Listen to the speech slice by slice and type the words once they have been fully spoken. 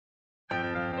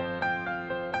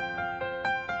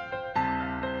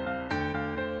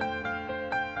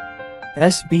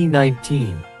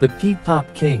SB19, the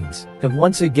PPop Kings, have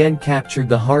once again captured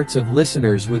the hearts of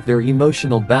listeners with their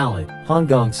emotional ballad,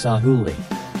 Hanggang Sa Huli.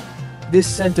 This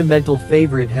sentimental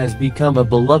favorite has become a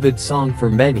beloved song for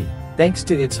many, thanks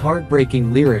to its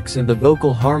heartbreaking lyrics and the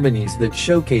vocal harmonies that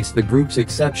showcase the group's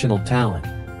exceptional talent.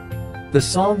 The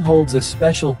song holds a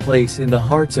special place in the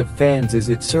hearts of fans as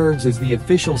it serves as the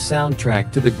official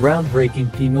soundtrack to the groundbreaking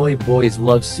Pinoy boys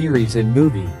love series and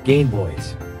movie, Game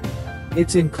Boys.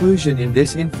 Its inclusion in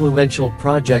this influential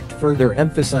project further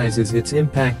emphasizes its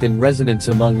impact and resonance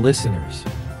among listeners.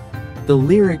 The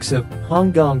lyrics of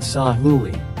Hanggang Sa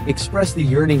Huli express the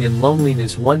yearning and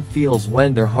loneliness one feels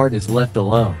when their heart is left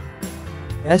alone.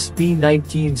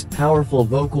 SB19's powerful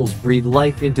vocals breathe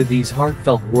life into these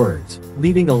heartfelt words,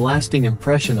 leaving a lasting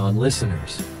impression on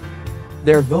listeners.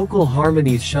 Their vocal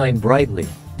harmonies shine brightly,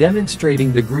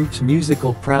 demonstrating the group's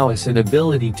musical prowess and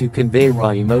ability to convey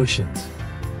raw emotions.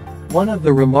 One of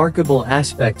the remarkable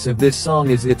aspects of this song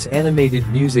is its animated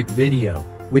music video,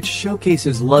 which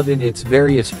showcases love in its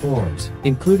various forms,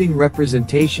 including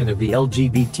representation of the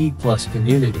LGBT+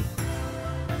 community.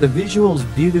 The visuals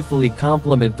beautifully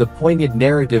complement the poignant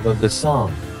narrative of the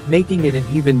song, making it an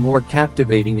even more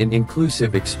captivating and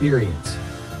inclusive experience.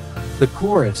 The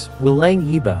chorus, Walang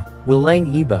iba,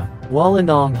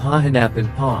 walanong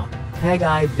hahanapan pa,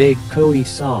 hag-I big koi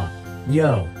sa,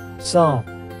 yo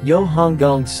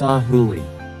hanggang sa huli.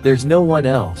 There's no one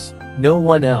else,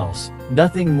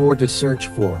 nothing more to search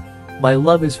for. My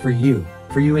love is for you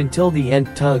until the end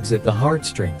tugs at the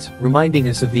heartstrings, reminding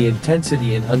us of the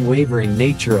intensity and unwavering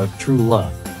nature of true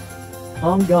love.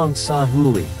 Hanggang Sa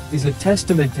Huli is a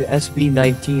testament to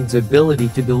SB19's ability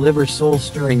to deliver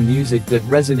soul-stirring music that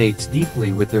resonates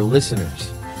deeply with their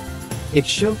listeners. It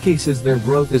showcases their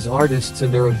growth as artists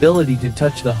and their ability to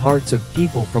touch the hearts of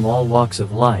people from all walks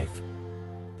of life.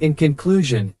 In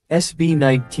conclusion,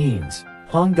 SB19's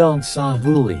Hanggang Sa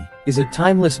Huli is a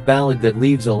timeless ballad that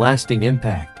leaves a lasting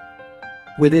impact.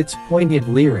 With its poignant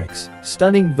lyrics,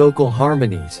 stunning vocal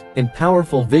harmonies, and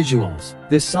powerful visuals,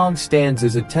 this song stands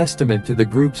as a testament to the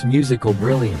group's musical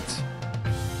brilliance.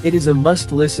 It is a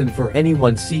must-listen for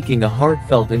anyone seeking a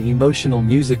heartfelt and emotional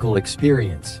musical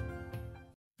experience.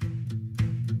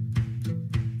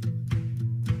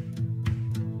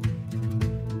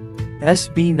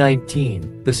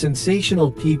 SB19, the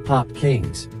sensational PPop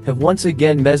Kings, have once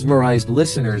again mesmerized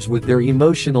listeners with their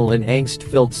emotional and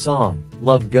angst-filled song,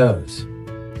 Love Goes.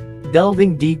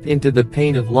 Delving deep into the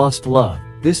pain of lost love,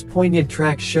 this poignant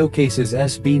track showcases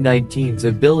SB19's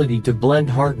ability to blend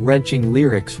heart-wrenching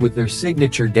lyrics with their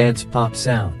signature dance pop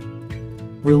sound.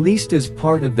 Released as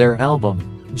part of their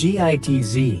album,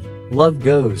 GITZ, Love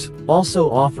Goes also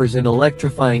offers an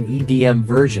electrifying EDM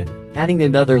version, adding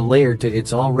another layer to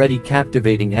its already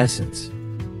captivating essence.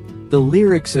 The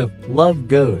lyrics of Love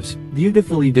Goes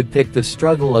beautifully depict the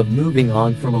struggle of moving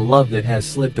on from a love that has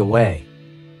slipped away.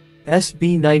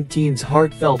 SB19's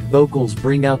heartfelt vocals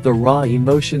bring out the raw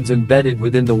emotions embedded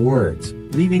within the words,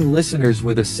 leaving listeners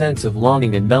with a sense of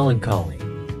longing and melancholy.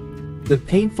 The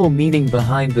painful meaning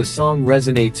behind the song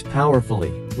resonates powerfully,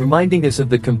 reminding us of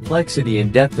the complexity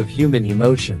and depth of human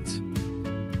emotions.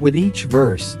 With each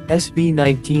verse,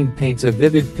 SB19 paints a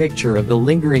vivid picture of the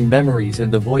lingering memories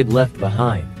and the void left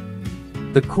behind.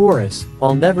 The chorus,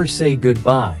 I'll never say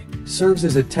goodbye, serves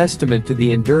as a testament to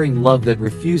the enduring love that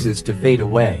refuses to fade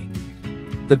away.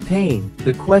 The pain,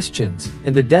 the questions,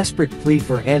 and the desperate plea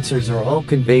for answers are all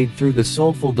conveyed through the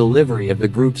soulful delivery of the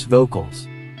group's vocals.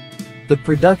 The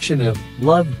production of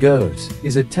Love Goes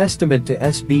is a testament to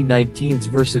SB19's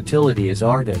versatility as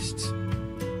artists.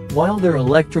 While their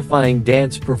electrifying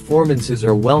dance performances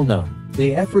are well known,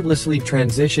 they effortlessly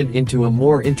transition into a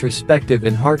more introspective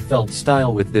and heartfelt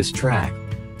style with this track.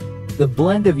 The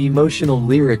blend of emotional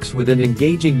lyrics with an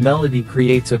engaging melody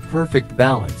creates a perfect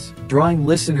balance, drawing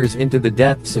listeners into the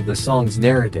depths of the song's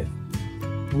narrative.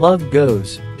 Love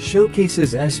Goes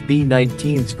showcases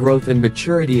SB19's growth and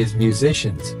maturity as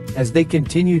musicians, as they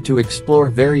continue to explore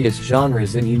various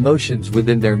genres and emotions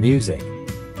within their music.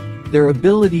 Their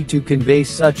ability to convey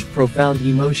such profound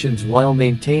emotions while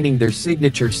maintaining their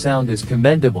signature sound is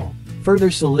commendable,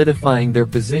 further solidifying their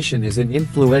position as an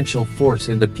influential force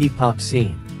in the P-pop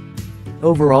scene.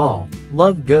 Overall,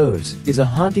 Love Goes is a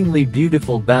hauntingly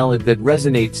beautiful ballad that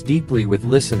resonates deeply with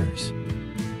listeners.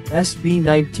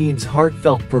 SB19's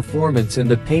heartfelt performance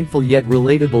and the painful yet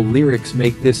relatable lyrics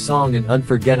make this song an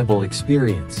unforgettable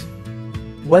experience.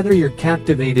 Whether you're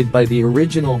captivated by the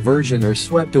original version or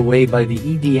swept away by the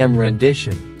EDM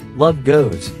rendition, Love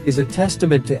Goes is a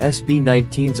testament to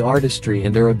SB19's artistry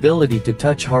and their ability to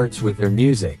touch hearts with their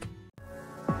music.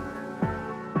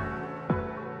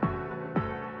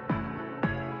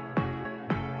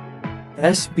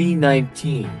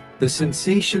 SB19, the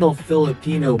sensational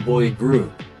Filipino boy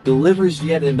group, delivers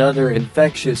yet another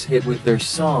infectious hit with their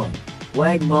song,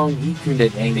 "Wag Mong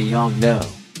Ikunit Ang Iyong No."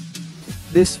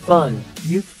 This fun,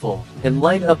 youthful, and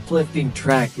light uplifting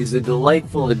track is a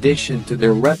delightful addition to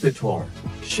their repertoire,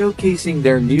 showcasing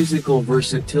their musical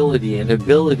versatility and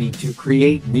ability to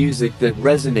create music that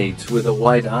resonates with a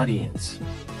wide audience.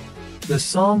 The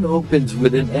song opens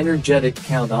with an energetic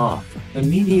count-off,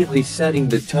 immediately setting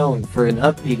the tone for an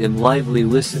upbeat and lively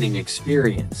listening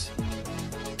experience.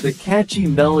 The catchy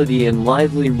melody and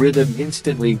lively rhythm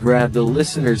instantly grab the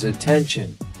listener's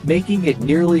attention, making it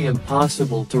nearly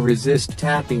impossible to resist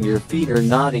tapping your feet or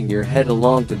nodding your head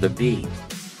along to the beat.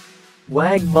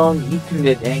 "Wag Mong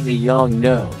Ikunit Ang Iyong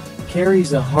No"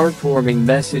 carries a heartwarming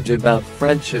message about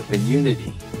friendship and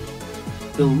unity.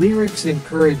 The lyrics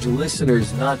encourage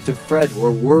listeners not to fret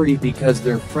or worry because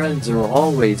their friends are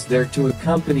always there to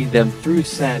accompany them through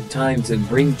sad times and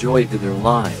bring joy to their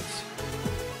lives.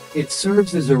 It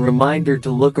serves as a reminder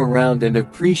to look around and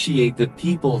appreciate the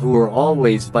people who are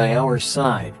always by our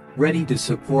side, ready to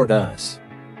support us.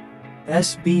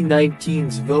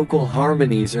 SB19's vocal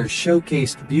harmonies are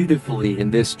showcased beautifully in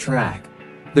this track.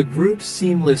 The group's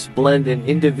seamless blend and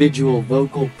individual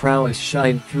vocal prowess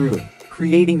shine through,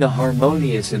 creating a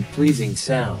harmonious and pleasing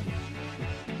sound.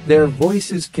 Their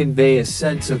voices convey a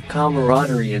sense of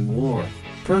camaraderie and warmth,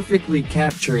 perfectly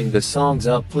capturing the song's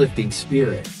uplifting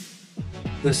spirit.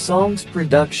 The song's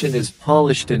production is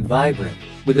polished and vibrant,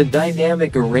 with a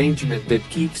dynamic arrangement that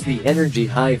keeps the energy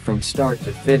high from start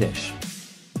to finish.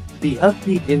 The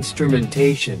upbeat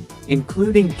instrumentation,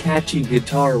 including catchy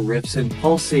guitar riffs and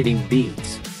pulsating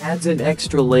beats, adds an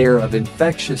extra layer of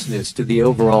infectiousness to the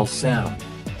overall sound.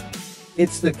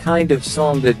 It's the kind of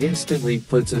song that instantly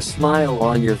puts a smile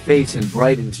on your face and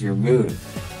brightens your mood.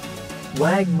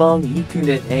 "Wag Mong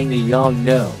Ikunit Ang Iyong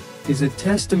No" is a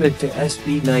testament to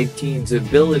SB19's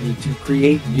ability to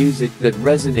create music that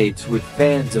resonates with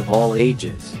fans of all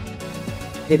ages.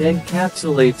 It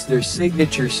encapsulates their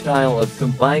signature style of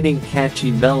combining catchy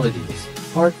melodies,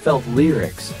 heartfelt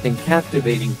lyrics, and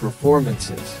captivating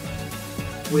performances.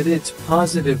 With its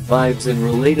positive vibes and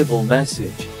relatable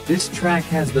message, this track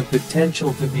has the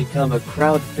potential to become a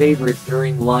crowd favorite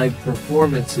during live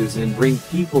performances and bring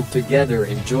people together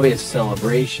in joyous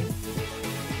celebration.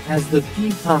 As the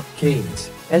PPop Kings,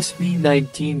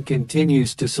 SB19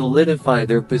 continues to solidify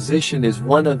their position as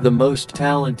one of the most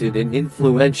talented and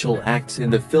influential acts in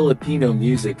the Filipino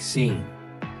music scene.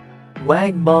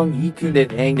 "Wag Mong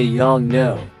Ikunit Ang Iyong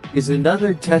No" is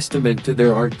another testament to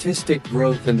their artistic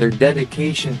growth and their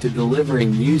dedication to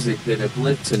delivering music that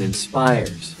uplifts and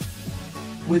inspires.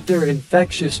 With their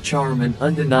infectious charm and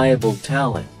undeniable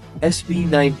talent,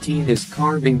 SB19 is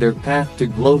carving their path to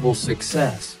global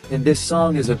success, and this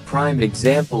song is a prime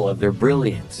example of their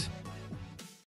brilliance.